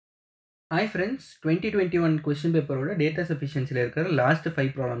Hi friends, 2021 question paper ஓட data sufficiency இருக்கிற last 5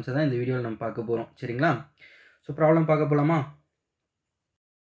 problems தான் இந்த வீடியோவில் நம்ம பார்க்க போகிறோம். சரிங்களா? ஸோ ப்ராப்ளம் பார்க்க போகலாமா?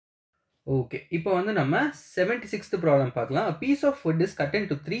 ஓகே, இப்போ வந்து நம்ம 76th ப்ராப்ளம் பார்க்கலாம். A piece of wood is cut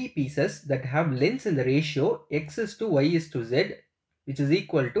into 3 pieces that have lengths in the ratio x is to y is to z, which is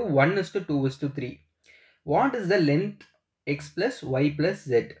equal to 1 is to 2 is to 3. What is the length x plus y plus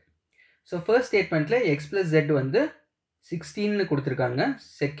z? So first ஸ்டேட்மெண்ட்டில் x plus z வந்து 16 கொடுத்துருக்காங்க.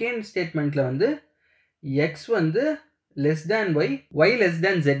 Second ஸ்டேட்மெண்ட்டில் வந்து x வந்து less than y less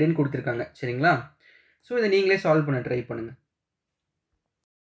than z ன்னு கொடுத்துருக்காங்க. சரிங்களா? So இதை நீங்களே solve பண்ண ட்ரை பண்ணுங்க.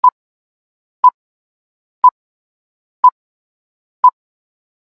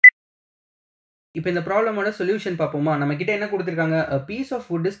 இப்போ இந்த ப்ராப்ளமோட சொல்யூஷன் பார்ப்போமா? நம்ம கிட்ட என்ன கொடுத்துருக்காங்க? Piece of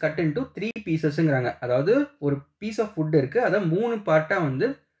wood is cut into 3 பீசஸ்ங்கிறாங்க. அதாவது ஒரு பீஸ் ஆஃப் wood இருக்கு, அதை 3 பார்ட்டாக வந்து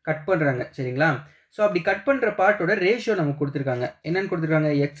கட் பண்ணுறாங்க. சரிங்களா? ஸோ அப்படி கட் பண்ணுற பார்ட்டோட ரேஷியோ நமக்கு கொடுத்துருக்காங்க. என்னன்னு கொடுத்துருக்காங்க?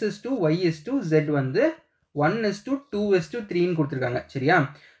 X is to Y is to Z வந்து 1 is to 2 is to 3ன்னு கொடுத்துருக்காங்க. சரியா?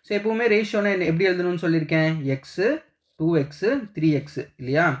 ஸோ எப்பவுமே ரேஷியோனா எப்படி எழுதணும்னு சொல்லியிருக்கேன்? எக்ஸு 2x 3x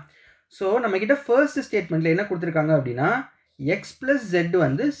இல்லையா? ஸோ நம்மக்கிட்ட ஃபர்ஸ்ட் ஸ்டேட்மெண்ட்டில் என்ன கொடுத்துருக்காங்க அப்படின்னா எக்ஸ் ப்ளஸ் ஜெட்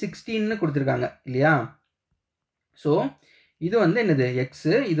வந்து 16ன்னு கொடுத்துருக்காங்க இல்லையா? ஸோ இது வந்து என்னது?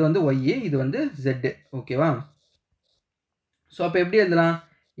 எக்ஸு, இது வந்து ஒய்யு, இது வந்து ஜெட்டு. ஓகேவா? ஸோ அப்போ எப்படி எழுதலாம்?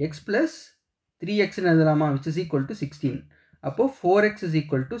 எக்ஸ் ப்ளஸ் 3xன்னு எழுதலாமா? Which is equal to 16. அப்போது 4x is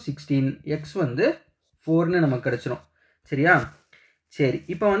equal to 16. X வந்து 4ன்னு நமக்கு கிடச்சிரும். சரியா? சரி,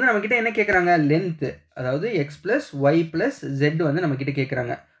 இப்போ வந்து நம்மக்கிட்ட என்ன கேட்குறாங்க? லென்த்து, அதாவது X plus Y plus jet வந்து நம்மக்கிட்ட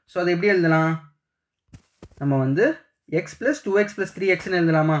கேட்குறாங்க. ஸோ அதை எப்படி எழுதலாம்? நம்ம வந்து எக்ஸ் ப்ளஸ் 2x ப்ளஸ் 3xன்னு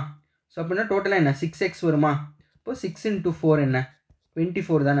எழுதலாமா? ஸோ அப்படின்னா டோட்டலாக என்ன? 6x வருமா? இப்போ 6 into 4 என்ன?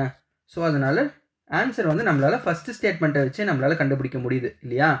 24 தானே? ஸோ அதனால் ஆன்சர் வந்து நம்மளால் ஃபஸ்ட்டு ஸ்டேட்மெண்ட்டை வச்சு நம்மளால் கண்டுபிடிக்க முடியுது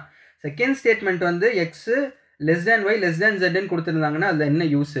இல்லையா? செகண்ட் ஸ்டேட்மெண்ட் வந்து x less than y less than ஜெட்னு கொடுத்துருந்தாங்கன்னா அதில் என்ன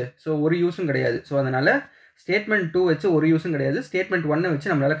யூஸு? ஸோ ஒரு யூஸும் கிடையாது. ஸோ அதனால் ஸ்டேட்மெண்ட் 2 வச்சு ஒரு யூஸும் கிடையாது. ஸ்டேட்மெண்ட் 1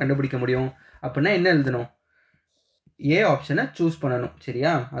 வச்சு நம்மளால் கண்டுபிடிக்க முடியும். அப்படின்னா என்ன எழுதணும்? ஏ ஆப்ஷனை சூஸ் பண்ணணும்.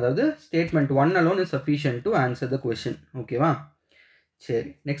 சரியா? அதாவது statement 1 alone is sufficient to answer the question. ஓகேவா? சரி,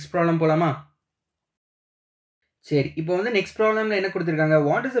 நெக்ஸ்ட் ப்ராப்ளம் போகலாமா? சரி, இப்போ வந்து நெக்ஸ்ட் ப்ராப்ளமில் என்ன கொடுத்துருக்காங்க?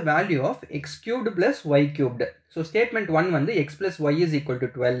 What is the value of X cubed plus Y cubed? So statement 1 வந்து X plus Y is equal to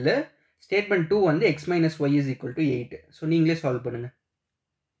 12. Statement 2 வந்து X minus Y is equal to 8. So நீங்களே சால்வ் பண்ணுங்கள்.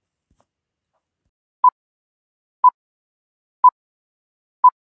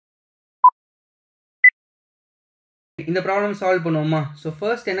 இந்த ப்ராப்ளம் சால்வ் பண்ணுவோமா? ஸோ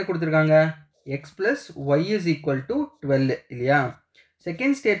ஃபர்ஸ்ட் என்ன கொடுத்துருக்காங்க? X plus Y is equal to 12 இல்லையா?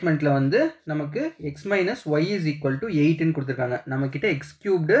 Second ஸ்டேட்மெண்ட்டில் வந்து நமக்கு X minus Y is equal to 8ன்னு கொடுத்துருக்காங்க. நம்மக்கிட்ட X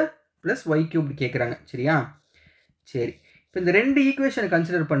cubed plus Y cubed கேட்குறாங்க. சரியா? சரி, இப்போ இந்த ரெண்டு ஈக்குவேஷனை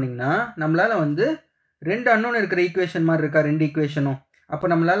கன்சிடர் பண்ணிங்கன்னா நம்மளால் வந்து ரெண்டு அன்னோன் இருக்கிற ஈக்குவேஷன் மாதிரி இருக்கா? ரெண்டு ஈக்குவேஷனும். அப்போ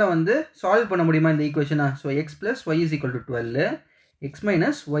நம்மளால் வந்து சால்வ் பண்ண முடியுமா இந்த ஈக்குவேஷனா? So X plus Y is equal to 12, X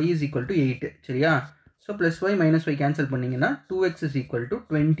minus Y is equal to 8. சரியா? So plus Y minus Y cancel பண்ணிங்கன்னா 2x இஸ் ஈக்குவல் டு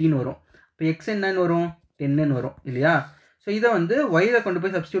 20ன்னு வரும். இப்போ எக்ஸ் என்னன்னு வரும்? 10ன்னு வரும் இல்லையா? ஸோ இதை வந்து ஒயில் கொண்டு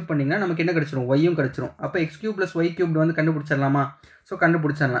போய் சப்ஸ்டியூட் பண்ணிங்கன்னா நமக்கு என்ன கிடச்சிரும்? ஒய்யும் கிடச்சிரும். அப்போ X cube plus Y cube வந்து கண்டுபிடிச்சிடலாமா? ஸோ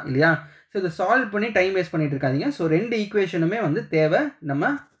கண்டுபிடிச்சிடலாம் இல்லையா? ஸோ இதை சால்வ் பண்ணி டைம் வேஸ்ட் பண்ணிட்டு இருக்காதீங்க. ஸோ ரெண்டு ஈக்குவேஷனுமே வந்து தேவை நம்ம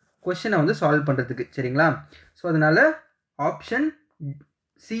கொஷனை வந்து சால்வ் பண்ணுறதுக்கு. சரிங்களா? ஸோ அதனால் ஆப்ஷன்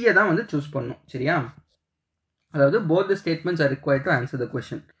சியை தான் வந்து சூஸ் பண்ணணும். சரியா? அதாவது both the statements are required to answer the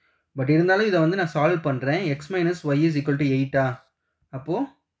question. But இருந்தாலும் இதை வந்து நான் சால்வ் பண்ணுறேன். X minus Y is equal to 8ஆ? அப்போது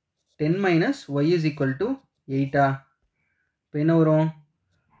 10 minus Y is equal to 8ஆ? இப்போ என்ன வரும்?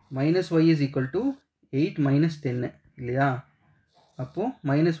 Minus Y is equal to 8 minus 10 இல்லையா? அப்போது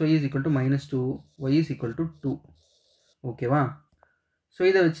minus Y is equal to minus 2, Y is equal to 2. ஓகேவா? ஸோ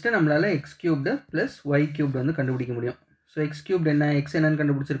இதை வச்சுட்டு நம்மளால் X cubed plus Y cubed வந்து கண்டுபிடிக்க முடியும். ஸோ எக்ஸ் கியூப்டு என்ன? எக்ஸ் என்னன்னு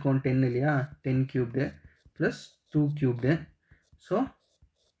கண்டுபிடிச்சிருக்கோம்? 10 இல்லையா? 10 கியூப்டு ப்ளஸ் 2 கியூப்டு. ஸோ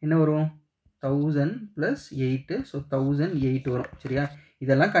என்ன வரும்? 1000 ப்ளஸ் 8. ஸோ 1008 வரும். சரியா?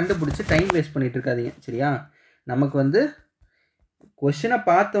 இதெல்லாம் கண்டுபிடிச்சி டைம் வேஸ்ட் பண்ணிட்டு இருக்காதீங்க. சரியா? நமக்கு வந்து கொஷனை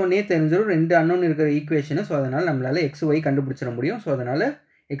பார்த்தோன்னே தெரிஞ்சிடும் ரெண்டு அன்னோன் இருக்கிற ஈக்குவேஷனு. ஸோ அதனால் நம்மளால் எக்ஸ் ஒய் கண்டுபிடிச்சிட முடியும். ஸோ அதனால்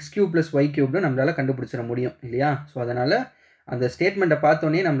எக்ஸ் கியூப் ப்ளஸ் ஒய் கியூப்னு நம்மளால் கண்டுபிடிச்சிட முடியும் இல்லையா? ஸோ அதனால் அந்த ஸ்டேட்மெண்ட்டை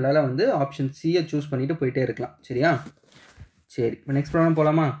பார்த்தோன்னே நம்மளால் வந்து ஆப்ஷன் சியை சூஸ் பண்ணிவிட்டு போயிட்டே இருக்கலாம். சரியா? சரி, இப்போ நெக்ஸ்ட் ப்ராப்ளம்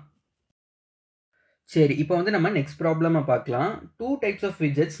போகலாமா? சரி, இப்போ வந்து நம்ம நெக்ஸ்ட் ப்ராப்ளமாக பார்க்கலாம். 2 types of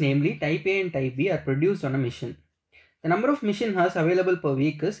widgets, namely type A and type B, are produced on a mission. The number of mission hours available per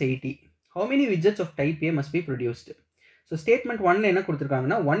week is 80. How many widgets of type A must be produced? So statement 1 என்ன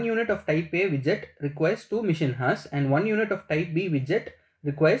கொடுத்துருக்காங்கன்னா 1 unit of type A widget requires 2 mission hours and 1 unit of type B widget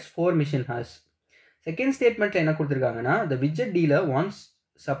requires 4 mission hours. Second statement என்ன கொடுத்துருக்காங்கன்னா the widget dealer wants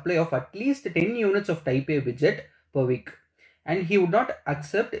supply of at least 10 units of type A widget per week. and he would not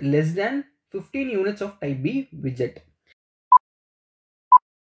accept less than 15 units of type B widget.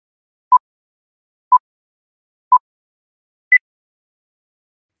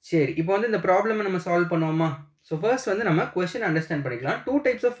 சரி, இப்போ வந்து இந்த ப்ராப்ளமை நம்ம solve பண்ணுவோமா? So first வந்து நம்ம கொஸ்டின் அண்டர்ஸ்டாண்ட் பண்ணிக்கலாம். 2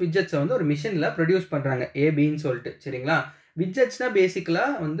 types of விட்ஜெட்ஸை வந்து ஒரு மிஷினில் ப்ரொடியூஸ் பண்ணுறாங்க, ஏபின்னு சொல்லிட்டு. சரிங்களா? விட்ஜெட்ஸ்னா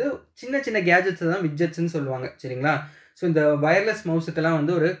பேசிக்கலாக வந்து சின்ன சின்ன கேஜெட்ஸை தான் விட்ஜெட்ஸ்ன்னு சொல்லுவாங்க. சரிங்களா? ஸோ இந்த வயர்லெஸ் மவுஸுக்கெல்லாம்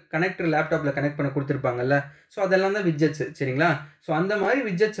வந்து ஒரு கனெக்டர் லேப்டாப்பில் கனெக்ட் பண்ண கொடுத்துருப்பாங்கல்ல, ஸோ அதெல்லாம் தான் விட்ஜெட்ஸு. சரிங்களா? ஸோ அந்த மாதிரி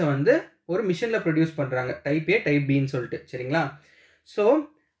விட்ஜெட்ஸை வந்து ஒரு மிஷினில் ப்ரொடியூஸ் பண்ணுறாங்க, டைப் ஏ டைப் பின்னு சொல்லிட்டு. சரிங்களா? ஸோ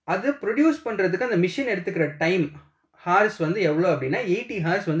அது ப்ரொடியூஸ் பண்ணுறதுக்கு அந்த மிஷின் எடுத்துக்கிற டைம் ஹார்ஸ் வந்து எவ்வளோ அப்படின்னா 80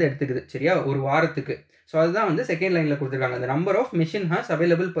 ஹார்ஸ் வந்து எடுத்துக்குது. சரியா? ஒரு வாரத்துக்கு. ஸோ அதுதான் வந்து செகண்ட் லைனில் கொடுத்துருக்காங்க. அந்த number of machine hours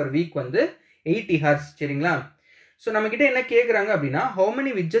available per week வந்து 80 ஹார்ஸ். சரிங்களா? ஸோ நம்மக்கிட்ட என்ன கேட்குறாங்க அப்படின்னா how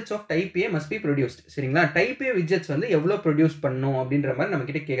many widgets of type A must be produced. சரிங்களா? டைப் ஏ விட்ஜெட்ஸ் வந்து எவ்வளோ ப்ரொடியூஸ் பண்ணணும் அப்படின்ற மாதிரி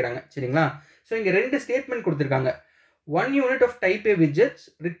நம்மக்கிட்ட கேட்குறாங்க. சரிங்களா? ஸோ இங்கே 2 ஸ்டேட்மெண்ட் கொடுத்துருக்காங்க. 1 unit of type A widgets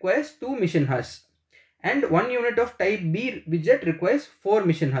requires 2 machine hours and 1 unit of type B widget requires 4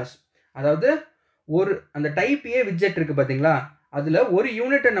 machine hours. அதாவது ஒரு அந்த டைப் ஏ விட்ஜெட் இருக்குது பார்த்தீங்களா, அதில் ஒரு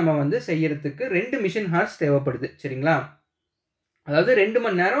யூனிட்டை நம்ம வந்து செய்யறதுக்கு 2 மிஷின் ஹார்ஸ் தேவைப்படுது. சரிங்களா? அதாவது 2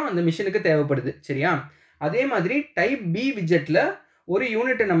 மணி நேரம் அந்த மிஷினுக்கு தேவைப்படுது. சரியா? அதே மாதிரி டைப் பி விட்ஜெட்டில் ஒரு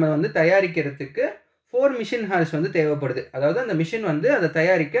யூனிட்டை நம்ம வந்து தயாரிக்கிறதுக்கு 4 மிஷின் ஹார்ஸ் வந்து தேவைப்படுது. அதாவது அந்த மிஷின் வந்து அதை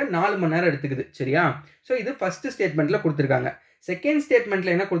தயாரிக்க 4 மணி நேரம் எடுத்துக்குது. சரியா? ஸோ இது ஃபர்ஸ்ட் ஸ்டேட்மெண்ட்டில் கொடுத்துருக்காங்க. செகண்ட்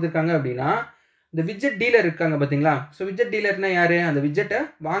ஸ்டேட்மெண்ட்டில் என்ன கொடுத்துருக்காங்க அப்படின்னா இந்த விட்ஜெட் டீலர் இருக்காங்க பார்த்தீங்களா, ஸோ விட்ஜெட் டீலர்னா யார்? அந்த விட்ஜெட்டை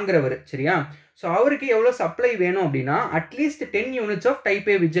வாங்குறவர். சரியா? ஸோ அவருக்கு எவ்வளோ சப்ளை வேணும் அப்படின்னா at least 10 units of type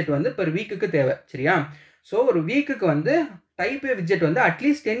A widget வந்து பெர் வீக்குக்கு தேவை. சரியா? ஸோ ஒரு வீக்குக்கு வந்து டைப் ஏ விட்ஜெட் வந்து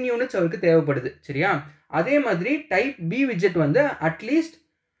அட்லீஸ்ட் 10 யூனிட்ஸ் அவருக்கு தேவைப்படுது. சரியா? அதே மாதிரி டைப் பி விட்ஜெட் வந்து அட்லீஸ்ட்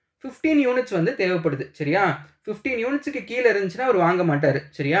 15 யூனிட்ஸ் வந்து தேவைப்படுது. சரியா? 15 யூனிட்ஸுக்கு கீழே இருந்துச்சுன்னா அவர் வாங்க மாட்டார்.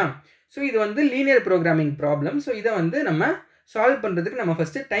 சரியா? ஸோ இது வந்து லீனியர் ப்ரோக்ராமிங் ப்ராப்ளம். ஸோ இதை வந்து நம்ம சால்வ் பண்ணுறதுக்கு நம்ம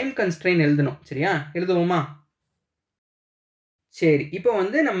ஃபஸ்ட்டு டைம் கன்ஸ்ட்ரெயின் எழுதணும். சரியா? எழுதுவோமா? சரி, இப்போ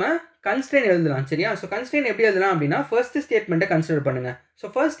வந்து நம்ம கன்ஸ்ட்ரெயின் எழுதலாம். சரியா? ஸோ கன்ஸ்ட்ரெயின் எப்படி எழுதலாம் அப்படின்னா ஃபர்ஸ்ட் ஸ்டேட்மெண்ட்டை கன்சிடர் பண்ணுங்கள். ஸோ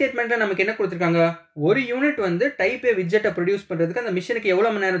ஃபர்ஸ்ட் ஸ்டேட்மெண்ட்டில் நமக்கு என்ன கொடுத்துருக்காங்க? ஒரு யூனிட் வந்து டைப் ஏ விட்ஜெட்டை ப்ரொடியூஸ் பண்ணுறதுக்கு அந்த மிஷினுக்கு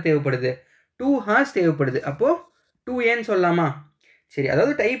எவ்வளோ மணி நேரம் தேவைப்படுது? 2 ஹார்ஸ் தேவைப்படுது. அப்போது 2ஏன்னு சொல்லலாமா? சரி,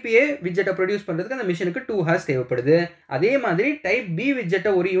 அதாவது டைப் ஏ விட்ஜெட்டை ப்ரொடியூஸ் பண்ணுறதுக்கு அந்த மிஷினுக்கு 2 ஹார்ஸ் தேவைப்படுது. அதே மாதிரி டைப் பி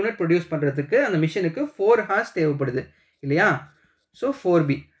விட்ஜெட்டை ஒரு யூனிட் ப்ரொடியூஸ் பண்ணுறதுக்கு அந்த மிஷினுக்கு 4 ஹார்ஸ் தேவைப்படுது இல்லையா? So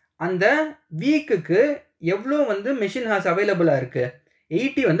 4B. அந்த வீக்குக்கு எவ்வளோ வந்து மிஷின் ஹார்ஸ் அவைலபிளாக இருக்குது?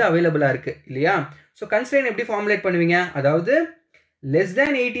 80 வந்து அவைலபிளாக இருக்குது இல்லையா? ஸோ கன்ஸ்ட்ரெயின் எப்படி ஃபார்முலேட் பண்ணுவீங்க? அதாவது லெஸ்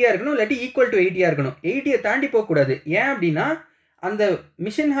தேன் 80 இருக்கணும், இல்லாட்டி ஈக்குவல் டு 80 இருக்கணும். 80 தாண்டி போகக்கூடாது. ஏன் அப்படின்னா அந்த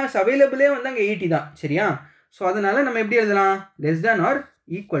மிஷின் ஹார்ஸ் அவைலபிளே வந்து அங்கே 80 தான். சரியா? ஸோ அதனால் நம்ம எப்படி எழுதலாம்? Less than or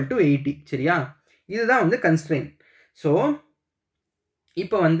equal to 80. சரியா? இதுதான் வந்து கன்ஸ்ட்ரெயின். ஸோ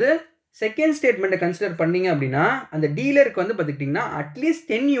இப்போ வந்து செகண்ட் ஸ்டேட்மெண்ட்டை கன்சிடர் பண்ணிங்க அப்படின்னா அந்த டீலருக்கு வந்து பார்த்துக்கிட்டிங்கன்னா at least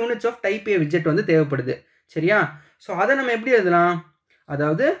 10 units of type A widget வந்து தேவைப்படுது. சரியா? ஸோ அதை நம்ம எப்படி எழுதலாம்?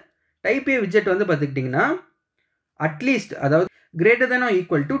 அதாவது டைப் ஏ விட்ஜெட் வந்து பார்த்துக்கிட்டிங்கன்னா அட்லீஸ்ட், அதாவது greater than or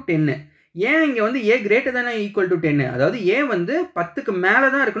equal to 10. ஏன் இங்கே வந்து ஏ greater than or equal to 10? அதாவது ஏ வந்து 10க்கு மேலே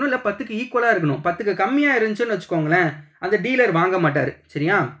தான் இருக்கணும், இல்லை 10க்கு ஈக்குவலாக இருக்கணும். 10க்கு கம்மியாக இருந்துச்சுன்னு வச்சுக்கோங்களேன், அந்த டீலர் வாங்க மாட்டார்.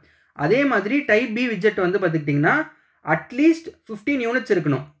 சரியா? அதே மாதிரி டைப் பி விட்ஜெட் வந்து பார்த்துக்கிட்டிங்கன்னா அட்லீஸ்ட் 15 யூனிட்ஸ்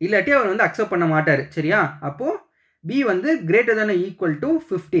இருக்கணும், இல்லாட்டி அவர் வந்து அக்செப்ட் பண்ண மாட்டார். சரியா? அப்போது பி வந்து கிரேட்டர் தேன் ஈக்குவல் டு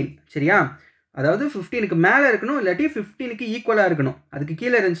 15. சரியா? அதாவது 15க்கு மேலே இருக்கணும், இல்லாட்டி 15க்கு ஈக்குவலாக இருக்கணும். அதுக்கு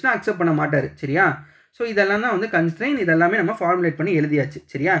கீழே இருந்துச்சுன்னா அக்செப்ட் பண்ண மாட்டார். சரியா? ஸோ இதெல்லாம் தான் வந்து கன்ஸ்ட்ரெயின். இதெல்லாமே நம்ம ஃபார்முலேட் பண்ணி எழுதியாச்சு.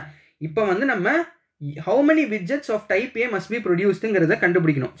 சரியா? இப்போ வந்து நம்ம how many widgets of type A must be ப்ரொடியூஸ்டுங்கிறத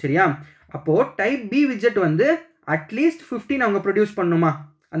கண்டுபிடிக்கணும். சரியா? அப்போது டைப் பி விட்ஜெட் வந்து அட்லீஸ்ட் 15 அவங்க ப்ரொடியூஸ் பண்ணணுமா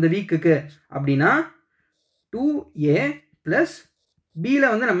அந்த வீக்குக்கு? அப்படின்னா 2A ப்ளஸ்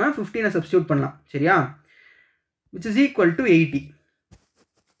பியில் வந்து நம்ம 15 சப்ஸ்டியூட் பண்ணலாம். சரியா? Which is equal to 80.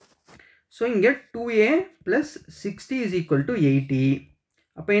 So இங்கே 2A plus 60 is equal to 80.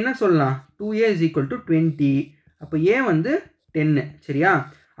 அப்போ என்ன சொல்லலாம்? 2A is equal to 20. அப்போ ஏ வந்து 10. சரியா?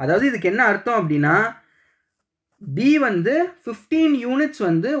 அதாவது இதுக்கு என்ன அர்த்தம் அப்படின்னா பி வந்து 15 யூனிட்ஸ்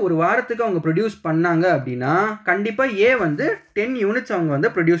வந்து ஒரு வாரத்துக்கு அவங்க ப்ரொடியூஸ் பண்ணாங்க அப்படின்னா கண்டிப்பாக ஏ வந்து 10 யூனிட்ஸ் அவங்க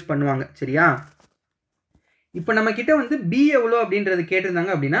வந்து ப்ரொடியூஸ் பண்ணுவாங்க. சரியா? இப்போ நம்ம கிட்ட வந்து பி எவ்வளோ அப்படின்றது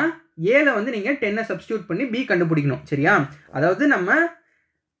கேட்டிருந்தாங்க அப்படின்னா ஏல வந்து நீங்கள் 10 சப்ஸ்டியூட் பண்ணி பி கண்டுபிடிக்கணும். சரியா? அதாவது நம்ம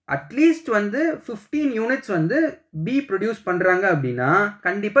அட்லீஸ்ட் வந்து 15 யூனிட்ஸ் வந்து பி ப்ரொடியூஸ் பண்ணுறாங்க அப்படின்னா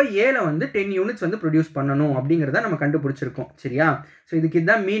கண்டிப்பாக ஏல வந்து 10 யூனிட்ஸ் வந்து ப்ரொடியூஸ் பண்ணணும் அப்படிங்கிறத நம்ம கண்டுபிடிச்சிருக்கோம். சரியா? ஸோ இதுக்கு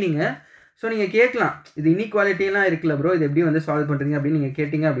இதுதான் மீனிங்கு. ஸோ நீங்கள் கேட்கலாம், இது இன்இக்வாலிட்டியெல்லாம் இருக்குல்ல ப்ரோ, இது எப்படி வந்து சால்வ் பண்ணுறீங்க அப்படின்னு நீங்கள்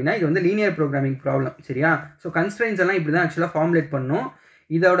கேட்டிங்க அப்படின்னா இது வந்து லீனியர் ப்ரோக்ராமிங் ப்ராப்ளம். சரியா? ஸோ கன்ஸ்ட்ரெயின்ஸ் எல்லாம் இப்படி தான் ஆக்சுவலாக ஃபார்முலேட் பண்ணணும்.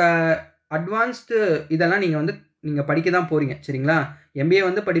 இதோட அட்வான்ஸ்டு இதெல்லாம் நீங்கள் படிக்க தான் போகிறீங்க. சரிங்களா? எம்பிஏ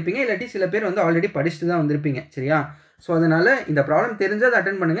வந்து படிப்பீங்க, இல்லாட்டி சில பேர் வந்து ஆல்ரெடி படிச்சுட்டு தான் வந்திருப்பீங்க. சரியா? ஸோ அதனால் இந்த ப்ராப்ளம் தெரிஞ்சு அதை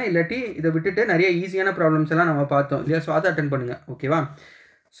அட்டன் பண்ணுங்கள், இல்லாட்டி இதை விட்டுட்டு நிறைய ஈஸியான ப்ராப்ளம்ஸ் எல்லாம் நம்ம பார்த்தோம் இல்லையா, ஸோ அதை அட்டன் பண்ணுங்கள். ஓகேவா?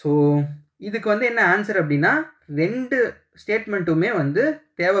 ஸோ இதுக்கு வந்து என்ன ஆன்சர் அப்படின்னா 2 ஸ்டேட்மெண்ட்டுமே வந்து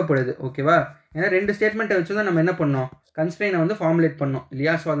தேவைப்படுது. ஓகேவா? ஏன்னா 2 ஸ்டேட்மெண்ட்டை வச்சு தான் நம்ம என்ன பண்ணோம், கன்ஸ்ட்ரெயினை வந்து ஃபார்முலேட் பண்ணோம்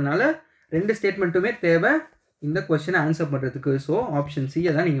இல்லையா. ஸோ அதனால் 2 ஸ்டேட்மெண்ட்டுமே தேவை இந்த கொஸ்டினை ஆன்சர் பண்ணுறதுக்கு. ஸோ ஆப்ஷன் சி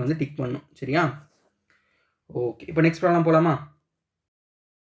தான் நீங்கள் வந்து டிக் பண்ணணும். சரியா? ஓகே, இப்போ நெக்ஸ்ட் ப்ராப்ளம் போகலாமா?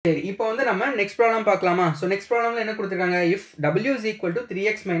 சரி, இப்போ வந்து நம்ம நெக்ஸ்ட் ப்ராப்ளம் பார்க்கலாமா? ஸோ நெக்ஸ்ட் ப்ராப்ளம்ல என்ன கொடுத்துருக்காங்க, if w is equal to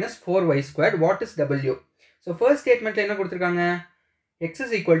 3x minus 4y squared, what is w? So first ஸ்டேட்மெண்ட்டில் என்ன கொடுத்துருக்காங்க, x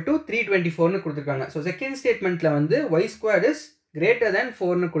is equal to 324னு கொடுத்துருக்காங்க. ஸோ செகண்ட் ஸ்டேட்மெண்ட்டில் வந்து y squared is greater than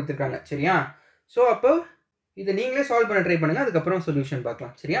 4னு கொடுத்துருக்காங்க. சரியா? ஸோ அப்போ இதை நீங்களே சால்வ் பண்ண ட்ரை பண்ணுங்கள், அதுக்கப்புறம் சொல்யூஷன்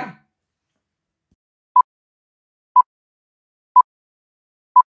பார்க்கலாம். சரியா?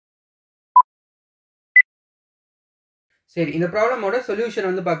 சரி, இந்த ப்ராப்ளமோட சொல்யூஷன்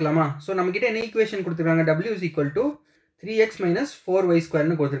வந்து பார்க்கலாமா? ஸோ நம்மக்கிட்ட என்ன ஈக்குவேஷன் கொடுத்துருக்காங்க, w is equal to 3x minus 4y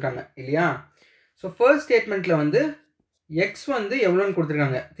squareனு கொடுத்துருக்காங்க இல்லையா. ஸோ ஃபர்ஸ்ட் ஸ்டேட்மெண்ட்டில் வந்து x வந்து எவ்வளோன்னு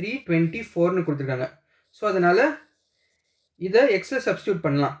கொடுத்துருக்காங்க, 324னு கொடுத்துருக்காங்க. ஸோ அதனால் இதை எக்ஸில் சப்ஸ்டியூட்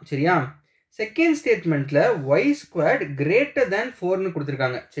பண்ணலாம். சரியா? Second ஸ்டேட்மெண்ட்டில் y squared greater than 4னு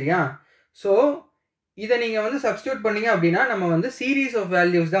கொடுத்துருக்காங்க. சரியா? ஸோ இதை நீங்கள் வந்து சப்ஸ்டியூட் பண்ணீங்க அப்படின்னா நம்ம வந்து சீரீஸ் ஆஃப்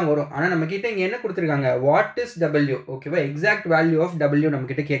வேல்யூஸ் தான் வரும். ஆனால் நம்மக்கிட்ட இங்கே என்ன கொடுத்துருக்காங்க, வாட் இஸ் w? ஓகேவா? எக்ஸாக்ட் வேல்யூ ஆஃப் w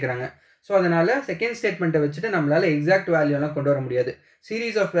நம்மக்கிட்ட கேட்குறாங்க. ஸோ அதனால் செகண்ட் ஸ்டேட்மெண்ட்டை வச்சுட்டு நம்மளால் எக்ஸாக்ட் வேல்யூலாம் கொண்டு வர முடியாது,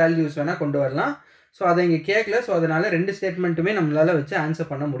 சீரீஸ் ஆஃப் வேல்யூஸ் வேணால் கொண்டு வரலாம். ஸோ அதை இங்கே கேட்கல. ஸோ அதனால் 2 ஸ்டேட்மெண்ட்டுமே நம்மளால் வச்சு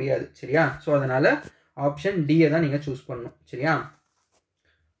ஆன்சர் பண்ண முடியாது. சரியா? ஸோ அதனால் ஆப்ஷன் டியை தான் நீங்கள் சூஸ் பண்ணணும். சரியா?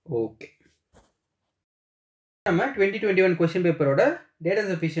 ஓகே, நம்ம 2021 கொஸ்டின் பேப்பரோட டேட்டா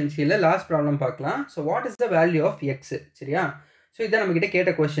சஃபிஷியன்சியில் லாஸ்ட் ப்ராப்ளம் பார்க்கலாம். So what is the value of X? சரியா? ஸோ இதான் நம்மக்கிட்ட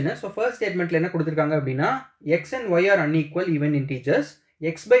கேட்ட கொஸ்டின். ஸோ ஃபர்ஸ்ட் ஸ்டேட்மெண்ட்டில் என்ன கொடுத்துருக்காங்க அப்படின்னா X and Y R unequal even integers,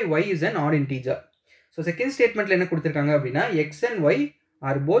 X by Y is an add integer. So second ஸ்டேட்மெண்ட்டில் என்ன கொடுத்துருக்காங்க அப்படின்னா X and Y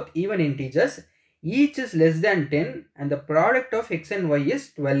are both even integers, each is less than 10 and the product of x and y is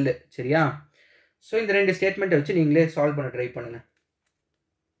 12. சரியா? So இந்த 2 ஸ்டேட்மெண்ட்டை வச்சு நீங்களே solve பண்ண try பண்ணுங்க.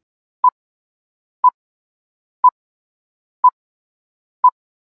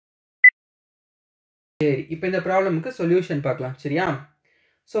 சரி, இப்போ இந்த ப்ராப்ளமுக்கு சொல்யூஷன் பார்க்கலாம். சரியா?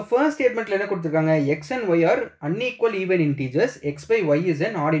 ஸோ ஃபர்ஸ்ட் ஸ்டேட்மெண்ட்டில் என்ன கொடுத்துருக்காங்க, X and Y R unequal even integers, X by Y is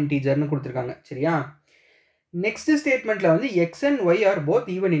an add இன்டீஜர்னு கொடுத்துருக்காங்க. சரியா? நெக்ஸ்ட் ஸ்டேட்மெண்ட்டில் வந்து X and Y are both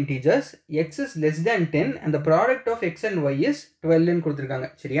even integers, X is less than 10 and the product of X and Y is 12ன்னு கொடுத்துருக்காங்க.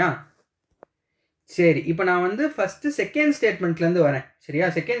 சரியா? சரி, இப்போ நான் வந்து first second ஸ்டேட்மெண்ட்லேருந்து வரேன். சரியா?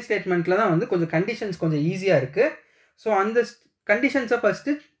 செகண்ட் ஸ்டேட்மெண்ட்டில் தான் வந்து கொஞ்சம் கண்டிஷன்ஸ் கொஞ்சம் ஈஸியாக இருக்குது. ஸோ அந்த கண்டிஷன்ஸை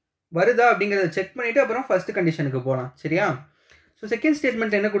ஃபஸ்ட்டு வருதா அப்படிங்கிறத செக் பண்ணிவிட்டு அப்புறம் ஃபஸ்ட்டு கண்டிஷனுக்கு போகலாம். சரியா? ஸோ செகண்ட்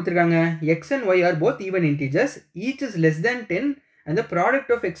ஸ்டேட்மெண்ட் என்ன கொடுத்துருக்காங்க, X and Y are both even integers, each is less than 10 and the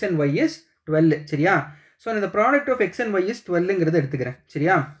product of X and Y is 12. சரியா? ஸோ இந்த product of X and Y is 12ங்கிறத எடுத்துக்கிறேன்.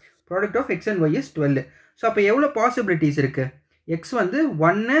 சரியா? Product of X and Y is 12. So அப்போ எவ்வளோ possibilities இருக்குது, X வந்து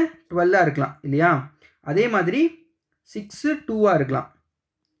 1 12 இருக்கலாம் இல்லையா, அதே மாதிரி 6 2 இருக்கலாம்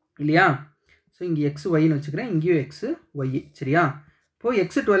இல்லையா. ஸோ இங்கே எக்ஸ் ஒய்ன்னு வச்சுக்கிறேன், இங்கேயும் எக்ஸ் ஒய். சரியா? இப்போது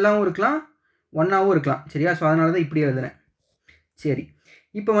எக்ஸ் 12ஆகவும் இருக்கலாம் 1ஆகவும் இருக்கலாம். சரியா? ஸோ அதனால தான் இப்படி எழுதுறேன். சரி,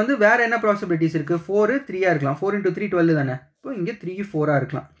 இப்போ வந்து வேறு என்ன பாசிபிலிட்டிஸ் இருக்குது, 4 3 இருக்கலாம், 4 × 3 12 தானே, இப்போ இங்கே 3 4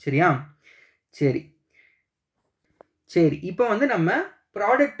 இருக்கலாம். சரியா? சரி சரி இப்போ வந்து நம்ம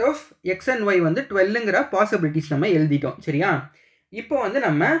product of X and Y வந்து 12ங்கிற பாசிபிலிட்டிஸ் நம்ம எழுதிட்டோம். சரியா? இப்போ வந்து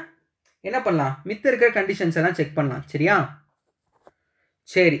நம்ம என்ன பண்ணலாம், மித்த இருக்கிற கண்டிஷன்ஸ் எல்லாம் செக் பண்ணலாம். சரியா?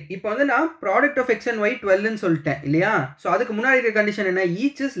 சரி, இப்போ வந்து நான் product of X and Y 12ன்னு சொல்லிட்டேன் இல்லையா. ஸோ அதுக்கு முன்னாடி இருக்கிற கண்டிஷன் என்ன,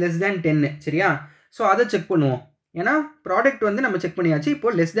 ஈச் இஸ் லெஸ் தேன் 10. சரியா? ஸோ அதை செக் பண்ணுவோம். ஏன்னா ப்ராடக்ட் வந்து நம்ம செக் பண்ணியாச்சு,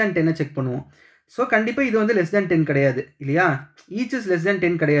 இப்போ லெஸ் தேன் 10 செக் பண்ணுவோம். ஸோ கண்டிப்பாக இது வந்து லெஸ் தேன் 10 கிடையாது இல்லையா, ஈச் இஸ் லெஸ் தேன்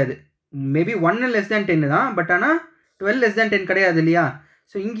 10 கிடையாது, மேபி 1 லெஸ் தேன் 10 தான், பட் ஆனால் 12 லெஸ் தேன் 10 கிடையாது இல்லையா.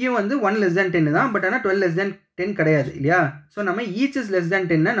 ஸோ இங்கேயும் வந்து 1 லெஸ் தேன் 10 தான், பட் ஆனால் 12 லெஸ் தேன் 10 கிடையாது இல்லையா. ஸோ நம்ம ஈச் இஸ் லெஸ் தேன்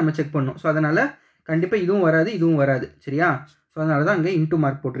 10 நம்ம செக் பண்ணணும். ஸோ அதனால் கண்டிப்பாக இதுவும் வராது இதுவும் வராது. சரியா? ஸோ அதனால தான் அங்கே இன்டூ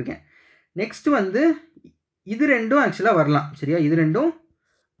மார்க் போட்டிருக்கேன். நெக்ஸ்ட்டு வந்து இது ரெண்டும் ஆக்சுவலாக வரலாம். சரியா? இது ரெண்டும்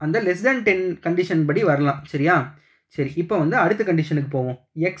அந்த லெஸ் தேன் 10 கண்டிஷன் படி வரலாம். சரியா? சரி, இப்போ வந்து அடுத்த கண்டிஷனுக்கு போவோம்.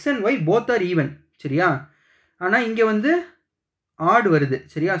 X and Y both are even. சரியா? ஆனால் இங்கே வந்து ஆட் வருது.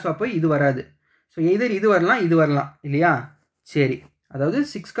 சரியா? ஸோ அப்போ இது வராது. ஸோ எதர் இது வரலாம் இது வரலாம் இல்லையா. சரி, அதாவது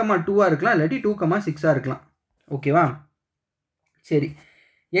 6,2 இருக்கலாம், இல்லாட்டி 2,6 இருக்கலாம். ஓகேவா? சரி,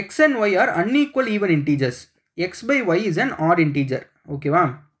 X and Y R unequal even integers, X by Y is an add integer. ஓகேவா?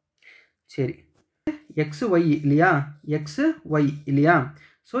 சரி, எக்ஸ் ஒய் இல்லையா, எக்ஸ் ஒய் இல்லையா.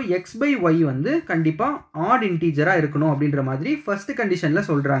 ஸோ எக்ஸ் பை ஒய் வந்து கண்டிப்பாக ஆட் இன்டீஜராக இருக்கணும் அப்படின்ற மாதிரி ஃபஸ்ட்டு கண்டிஷனில்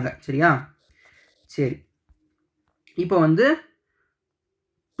சொல்கிறாங்க. சரியா? சரி, இப்போ வந்து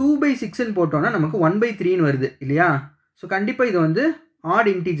 2/6ன்னு போட்டோம்னா நமக்கு 1/3ன்னு வருது இல்லையா? ஸோ கண்டிப்பாக இது வந்து ஆட்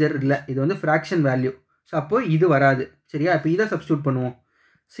இன்டீஜர் இல்லை, இது வந்து ஃப்ராக்ஷன் வேல்யூ. ஸோ அப்போ இது வராது சரியா? இப்போ இதை சப்ஸ்டியூட் பண்ணுவோம்.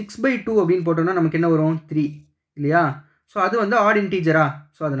 6/2 அப்படின்னு போட்டோம்னா நமக்கு என்ன வரும்? 3 இல்லையா? ஸோ அது வந்து ஆட் இன்டீஜரா?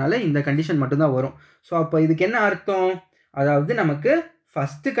 ஸோ அதனால் இந்த கண்டிஷன் மட்டும்தான் வரும். ஸோ அப்போ இதுக்கு என்ன அர்த்தம்? அதாவது நமக்கு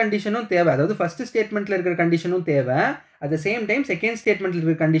ஃபஸ்ட்டு கண்டிஷனும் தேவை, அதாவது ஃபஸ்ட்டு ஸ்டேட்மெண்ட்டில் இருக்கிற கண்டிஷனும் தேவை, at the same time second ஸ்டேட்மெண்ட்டில்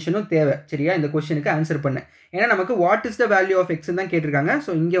இருக்கிற கண்டிஷனும் தேவை சரியா? இந்த கொஸ்டினுக்கு ஆன்சர் பண்ண. ஏன்னா நமக்கு what is the value of X தான் கேட்டிருக்காங்க.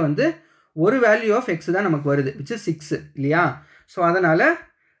 ஸோ இங்கே வந்து ஒரு வேல்யூ ஆஃப் எக்ஸ் தான் நமக்கு வருது, விச் இஸ் 6 இல்லையா? ஸோ அதனால்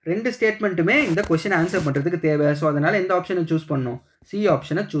ரெண்டு ஸ்டேட்மெண்ட்டுமே இந்த கொஸ்டின் ஆன்சர் பண்ணுறதுக்கு தேவை. ஸோ அதனால் எந்த ஆப்ஷனை சூஸ் பண்ணணும்? சி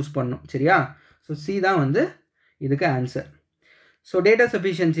ஆப்ஷனை சூஸ் பண்ணணும் சரியா? ஸோ சி தான் வந்து இதுக்கு ஆன்சர். ஸோ டேட்டா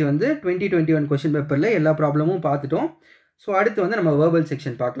சஃபிஷியன்சி வந்து 2021 கொஸ்டின் பேப்பரில் எல்லா ப்ராப்ளமும் பார்த்துட்டோம். ஸோ அடுத்து வந்து நம்ம வேர்பல்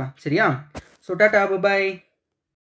செக்ஷன் பார்க்கலாம் சரியா? So tata bye.